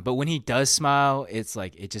smile all the time, but when he does smile, it's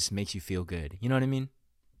like it just makes you feel good. You know what I mean?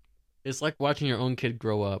 It's like watching your own kid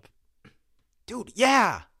grow up. Dude,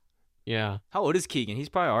 yeah. Yeah. How old is Keegan? He's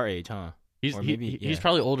probably our age, huh? He's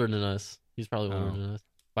probably older than us. He's probably older than us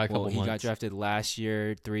by a couple months. He got drafted last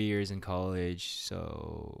year, 3 years in college,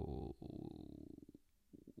 so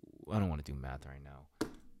I don't want to do math right now.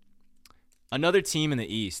 Another team in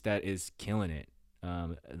the East that is killing it,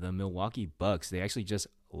 the Milwaukee Bucks. They actually just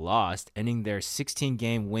lost, ending their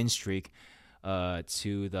 16-game win streak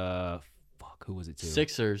to the who was it to?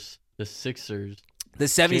 Sixers. The Sixers. The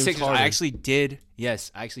 76ers. Harden. I actually did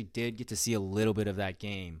get to see a little bit of that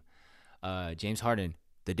game. James Harden,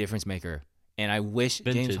 the difference maker. And I wish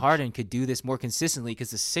James Harden could do this more consistently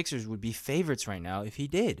because the Sixers would be favorites right now if he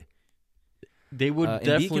did. They would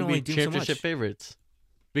definitely be championship favorites.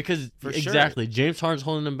 Because exactly, James Harden's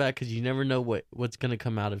holding them back because you never know what's going to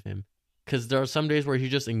come out of him. Because there are some days where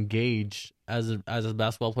he's just engaged as a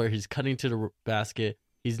basketball player. He's cutting to the basket.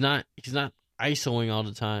 He's not isoing all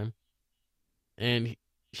the time. And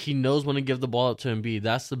he knows when to give the ball up to Embiid.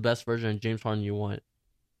 That's the best version of James Harden you want.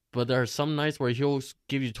 But there are some nights where he'll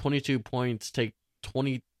give you 22 points, take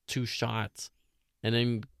 22 shots, and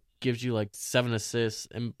then gives you like 7 assists.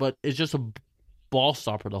 But it's just a ball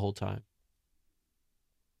stopper the whole time.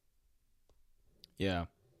 Yeah.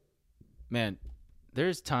 Man,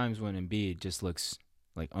 there's times when Embiid just looks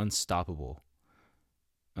like unstoppable.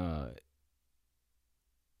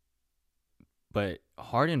 But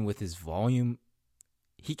Harden with his volume,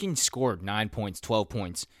 he can score 9 points, 12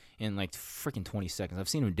 points in like freaking 20 seconds. I've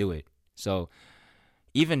seen him do it. So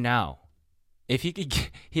even now, if he could,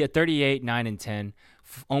 he had 38, 9, and 10,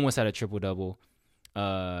 almost had a triple-double.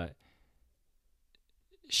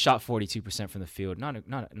 Shot 42% from the field. Not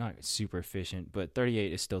super efficient, but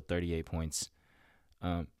 38 is still 38 points.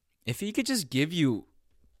 If he could just give you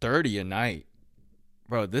 30 a night,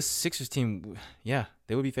 bro, this Sixers team, yeah,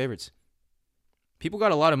 they would be favorites. People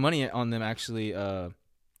got a lot of money on them actually,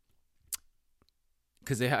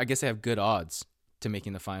 because I guess they have good odds to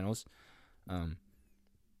making the finals.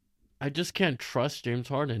 I just can't trust James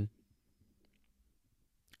Harden.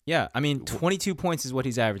 Yeah, I mean, 22 points is what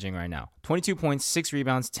he's averaging right now. 22 points, 6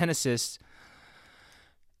 rebounds, 10 assists.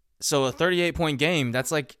 So a 38-point game,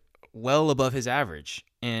 that's like well above his average.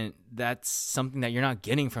 And that's something that you're not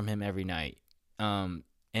getting from him every night. And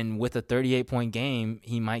with a 38-point game,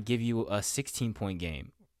 he might give you a 16-point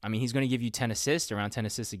game. I mean, he's going to give you 10 assists, around 10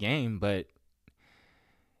 assists a game. But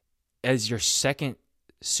as your second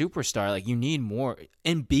superstar, like, you need more.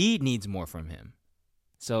 Embiid needs more from him.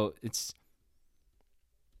 So it's...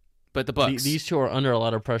 But the Bucks. These two are under a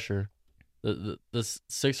lot of pressure. The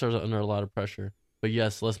Sixers are under a lot of pressure. But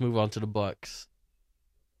yes, let's move on to the Bucks.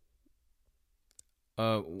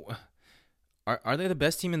 Are they the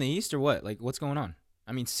best team in the East or what? Like, what's going on?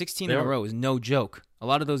 I mean, 16 in a row is no joke. A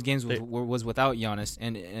lot of those games was without Giannis,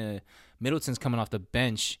 and Middleton's coming off the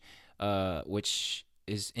bench, which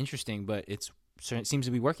is interesting, but it seems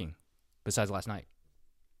to be working. Besides last night.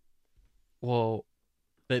 Well,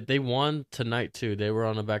 they won tonight too. They were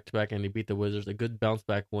on a back-to-back and they beat the Wizards. A good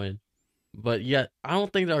bounce-back win. But yet, I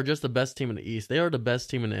don't think they are just the best team in the East. They are the best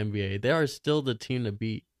team in the NBA. They are still the team to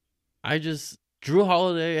beat. Drew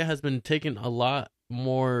Holiday has been taking a lot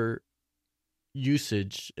more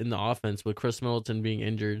usage in the offense with Chris Middleton being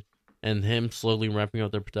injured and him slowly ramping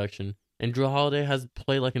up their production. And Drew Holiday has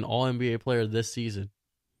played like an All-NBA player this season.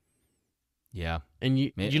 Yeah. And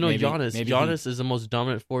Giannis is the most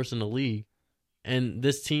dominant force in the league. And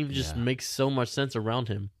this team just makes so much sense around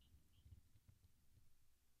him.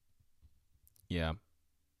 Yeah.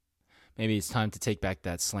 Maybe it's time to take back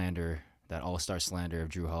that slander, that all-star slander of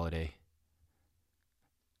Drew Holiday.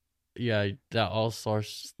 Yeah, that all-star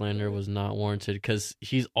slander was not warranted because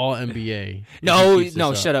he's all NBA.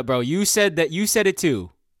 No, shut up, bro. You said it too.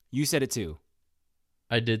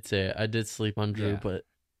 I did say it. I did sleep on Drew, but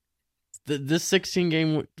this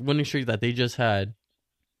 16-game winning streak that they just had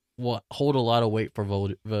will hold a lot of weight for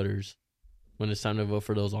voters when it's time to vote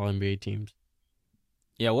for those All-NBA teams.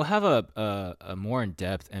 Yeah, we'll have a more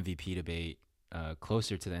in-depth MVP debate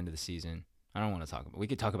closer to the end of the season. I don't want to talk about. We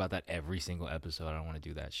could talk about that every single episode. I don't want to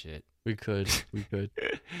do that shit. We could.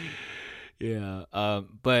 Yeah.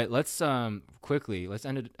 But let's quickly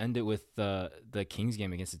end it with the Kings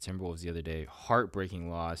game against the Timberwolves the other day.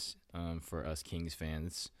 Heartbreaking loss for us Kings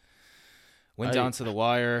fans. Went down to the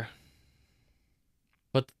wire.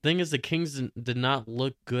 But the thing is, the Kings did not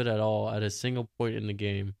look good at all at a single point in the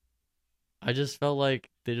game. I just felt like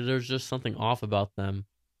there's just something off about them.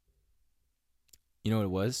 You know what it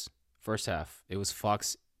was? First half, it was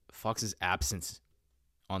Fox's absence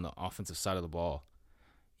on the offensive side of the ball.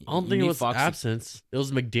 I don't think it was absence. It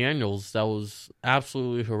was McDaniels that was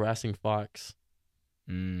absolutely harassing Fox.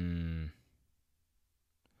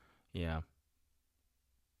 Yeah.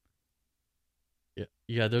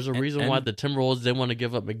 Yeah, there's a reason why the Timberwolves didn't want to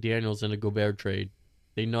give up McDaniels in a Gobert trade.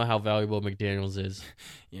 They know how valuable McDaniels is.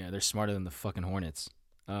 Yeah, they're smarter than the fucking Hornets.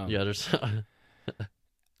 There's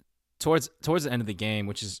towards the end of the game,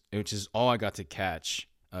 which is all I got to catch,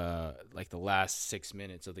 like the last 6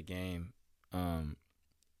 minutes of the game.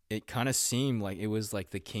 it kind of seemed like it was like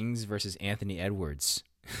the Kings versus Anthony Edwards.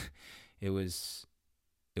 He was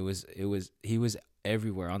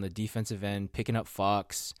everywhere on the defensive end, picking up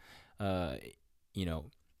Fox. You know,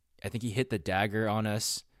 I think he hit the dagger on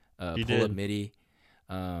us. Pull up midi.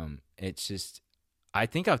 It's just, I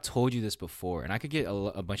think I've told you this before, and I could get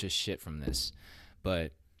a bunch of shit from this,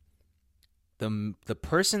 but the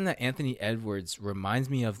person that Anthony Edwards reminds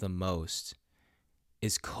me of the most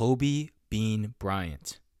is Kobe Bean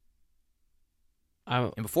Bryant.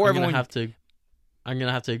 I'm gonna have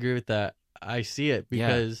to agree with that. I see it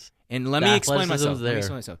because and let me explain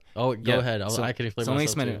myself. Oh, go ahead. I can explain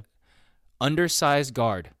myself too. Undersized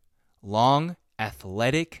guard, long,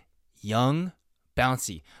 athletic, young,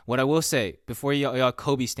 bouncy. What I will say before y'all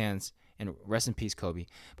Kobe stands, and rest in peace Kobe,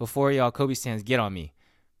 before y'all Kobe stands get on me,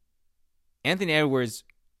 Anthony Edwards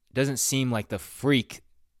doesn't seem like the freak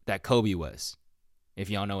that Kobe was, if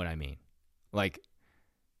y'all know what I mean. Like,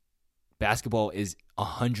 basketball is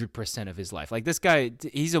 100% of his life. Like, this guy,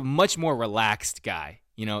 he's a much more relaxed guy,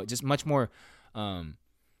 you know, just much more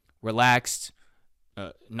relaxed,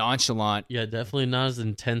 nonchalant. Yeah, definitely not as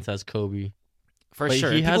intense as Kobe. For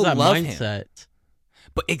sure. He has that mindset.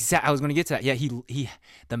 But I was going to get to that. Yeah,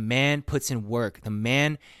 the man puts in work. The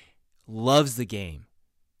man loves the game.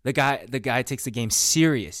 The guy takes the game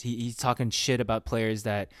serious. He's talking shit about players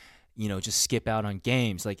that, you know, just skip out on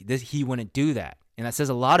games. Like this, he wouldn't do that, and that says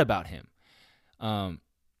a lot about him.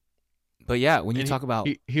 But yeah, when you talk about,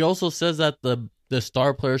 he also says that the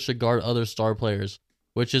star players should guard other star players,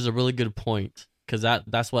 which is a really good point because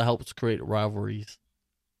that's what helps create rivalries.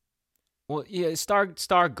 Well, yeah, star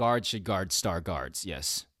guards should guard star guards,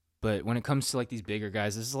 yes. But when it comes to like these bigger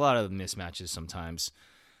guys, there's a lot of mismatches sometimes.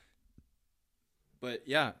 But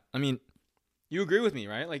yeah, I mean, you agree with me,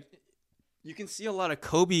 right? Like, you can see a lot of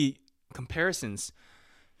Kobe comparisons.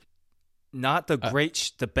 Not the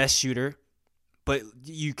the best shooter, but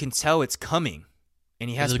you can tell it's coming,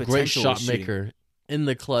 and he has potential. He's a great shot maker in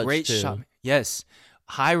the clutch. Great shot, yes.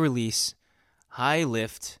 High release, high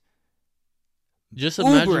lift. Just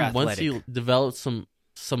imagine once he developed some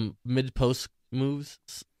mid post moves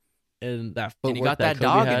and that footwork, and he got that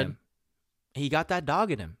dog in him. He got that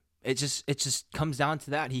dog in him. It just comes down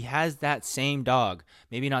to that. He has that same dog.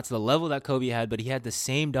 Maybe not to the level that Kobe had, but he had the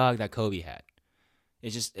same dog that Kobe had.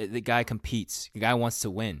 It's just the guy competes. The guy wants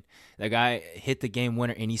to win. The guy hit the game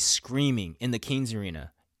winner, and he's screaming in the Kings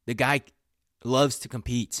arena. The guy loves to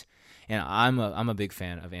compete, and I'm a big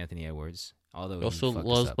fan of Anthony Edwards. Although he also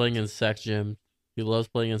loves playing in sec gym. He loves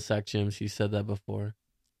playing in sec gyms. He said that before.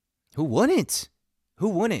 Who wouldn't?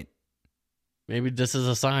 Maybe this is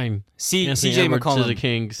a sign. CJ McCollum to the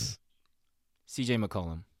Kings. CJ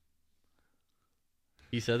McCollum.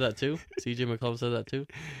 He said that too? CJ McCollum said that too?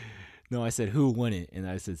 No, I said who wouldn't, and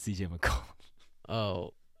I said CJ McCollum.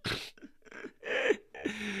 Oh.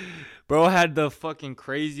 Bro had the fucking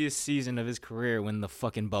craziest season of his career when the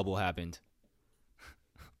fucking bubble happened.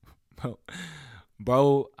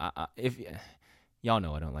 Bro, if y'all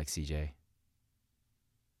know I don't like CJ.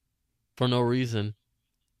 For no reason.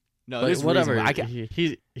 No, there's whatever.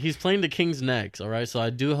 He's playing the Kings next, all right? So I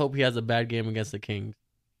do hope he has a bad game against the Kings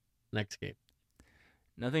next game.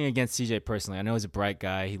 Nothing against CJ personally. I know he's a bright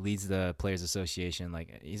guy. He leads the Players Association.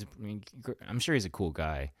 Like I'm sure he's a cool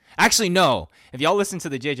guy. Actually, no. If y'all listen to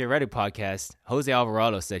the JJ Redick podcast, Jose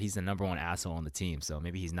Alvarado said he's the number one asshole on the team. So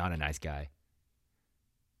maybe he's not a nice guy.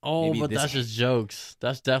 Oh, maybe but that's just jokes.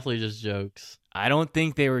 That's definitely just jokes. I don't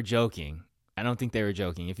think they were joking.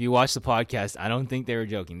 If you watch the podcast, I don't think they were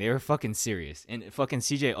joking. They were fucking serious. And fucking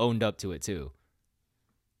CJ owned up to it too.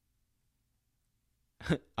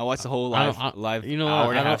 I watched the whole live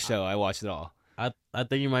hour and a half show. I watched it all. I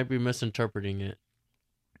think you might be misinterpreting it.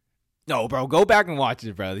 No, bro. Go back and watch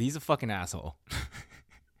it, bro. He's a fucking asshole.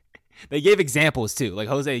 They gave examples too. Like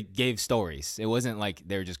Jose gave stories. It wasn't like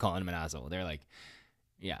they were just calling him an asshole. They're like,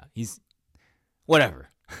 yeah, he's whatever.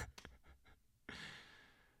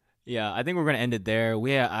 Yeah, I think we're gonna end it there.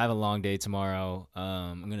 I have a long day tomorrow.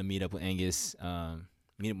 I'm gonna meet up with Angus. Meet up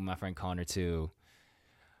with my friend Connor too.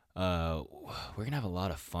 We're gonna have a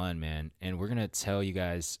lot of fun, man, and we're gonna tell you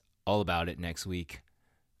guys all about it next week.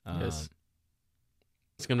 Yes,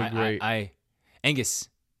 it's gonna be great. Angus,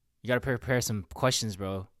 you gotta prepare some questions,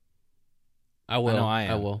 bro. I will. I know I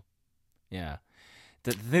am. I will. Yeah.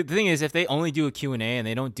 The thing is, if they only do a Q&A and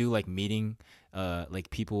they don't do like meeting, like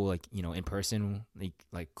people like, you know, in person,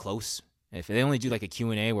 like close. If they only do like a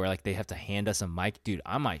Q&A where like they have to hand us a mic, dude,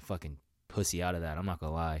 I might fucking pussy out of that. I'm not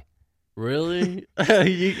gonna lie. Really?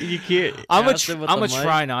 you can't. I'm gonna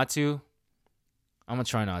try not to.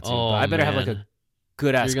 Oh, but I better have like a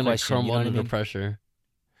good ass question. You're gonna crumble under the pressure.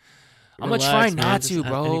 I'm gonna try man. not Just to, ask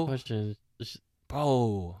bro. Any questions?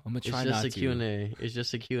 Bro, I'm gonna It's try just not a to. Q&A. It's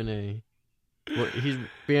just a Q&A. He's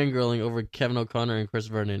fangirling over Kevin O'Connor and Chris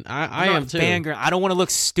Vernon. I am too. Fangirl. I don't want to look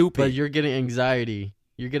stupid. But you're getting anxiety.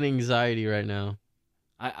 You're getting anxiety right now.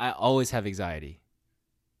 I always have anxiety.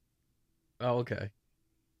 Oh, okay.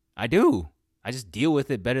 I do. I just deal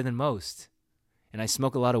with it better than most. And I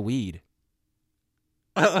smoke a lot of weed.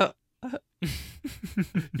 You're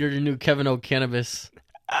the new Kevin O'Cannabis.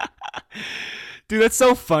 Dude, that's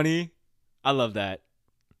so funny. I love that.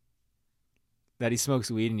 That he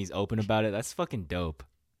smokes weed and he's open about it. That's fucking dope.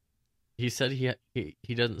 He said he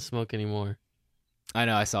doesn't smoke anymore. I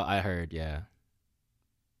know. I heard. Yeah.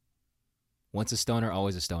 Once a stoner,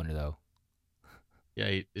 always a stoner, though.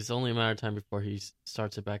 Yeah, it's only a matter of time before he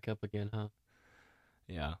starts it back up again, huh?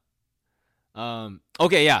 Yeah.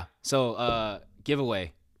 Okay, yeah. So,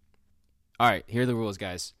 giveaway. All right, here are the rules,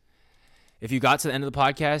 guys. If you got to the end of the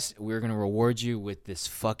podcast, we're going to reward you with this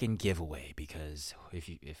fucking giveaway because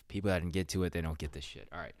if people that didn't get to it, they don't get this shit.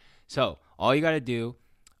 All right. So, all you got to do,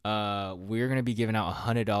 we're going to be giving out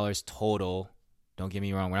 $100 total. Don't get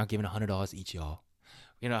me wrong. We're not giving $100 each, y'all.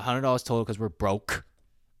 We're going to $100 total because we're broke.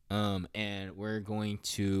 And we're going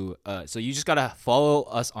to, so you just got to follow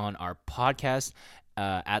us on our podcast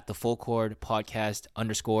at the Full Chord Podcast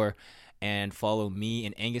 _ and follow me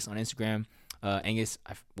and Angus on Instagram. Angus,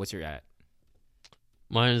 what's your at?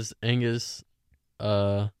 Mine is Angus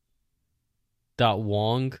dot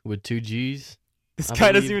Wong with 2 G's. This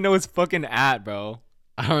guy doesn't even know his fucking at, bro.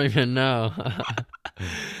 I don't even know.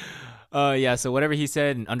 Yeah, so whatever he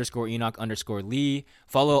said, and _ Enoch _ Lee.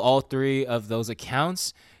 Follow all 3 of those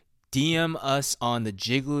accounts. DM us on the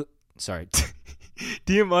DM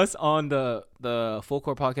us on the Full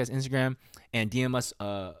Court Podcast Instagram and DM us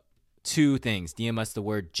 2 things. DM us the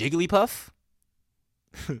word Jigglypuff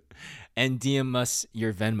and DM us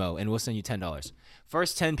your Venmo and we'll send you $10.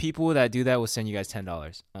 First 10 people that do that will send you guys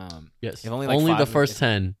 $10. Yes. If only the first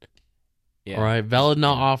 10. Yeah. All right. Valid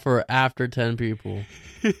not offer after 10 people.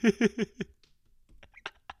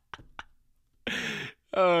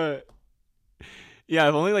 Yeah,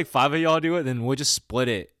 if only 5 of y'all do it, then we'll just split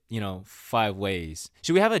it, 5 ways.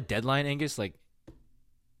 Should we have a deadline, Angus?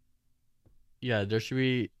 Yeah, there should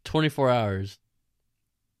be 24 hours.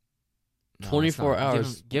 No, 24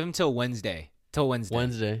 hours. Give him till Wednesday.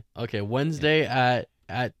 Wednesday. Okay, Wednesday at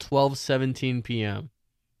 12:17 p.m.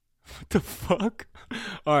 What the fuck?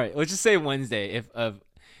 All right, let's just say Wednesday.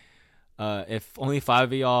 If only 5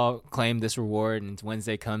 of y'all claim this reward and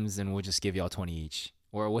Wednesday comes, then we'll just give y'all 20 each.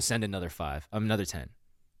 Or we'll send another 10.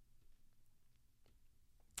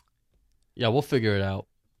 Yeah, we'll figure it out.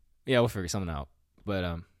 Yeah, we'll figure something out.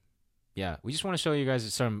 But yeah, we just want to show you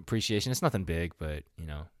guys some appreciation. It's nothing big, but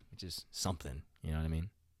it's just something. You know what I mean?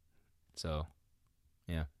 So,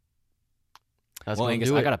 yeah. Well,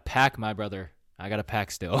 Angus, I got to pack, my brother. I got to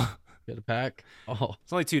pack still. Got to pack? Oh.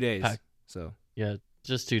 It's only 2 days. Pack. So. Yeah,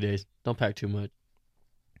 just 2 days. Don't pack too much.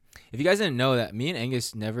 If you guys didn't know that, me and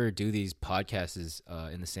Angus never do these podcasts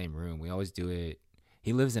in the same room. We always do it.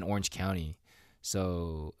 He lives in Orange County.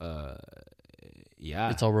 So, yeah.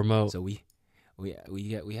 It's all remote. So we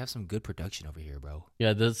have some good production over here, bro.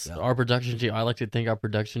 Yeah, our production team. I like to thank our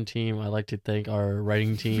production team. I like to thank our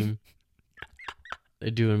writing team. They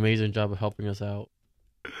do an amazing job of helping us out.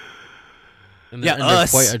 And they're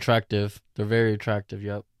quite attractive. They're very attractive,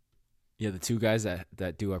 yep. Yeah, the 2 guys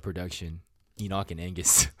that do our production, Enoch and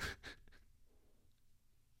Angus.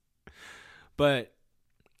 But,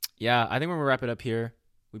 yeah, I think we're going to wrap it up here.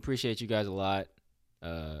 We appreciate you guys a lot.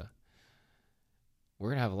 We're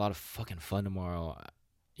going to have a lot of fucking fun tomorrow.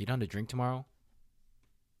 You down to drink tomorrow?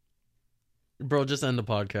 Bro, just end the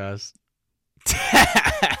podcast.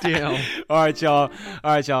 Damn. All right, y'all.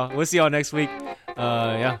 We'll see y'all next week.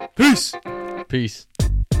 Yeah. Peace. Peace.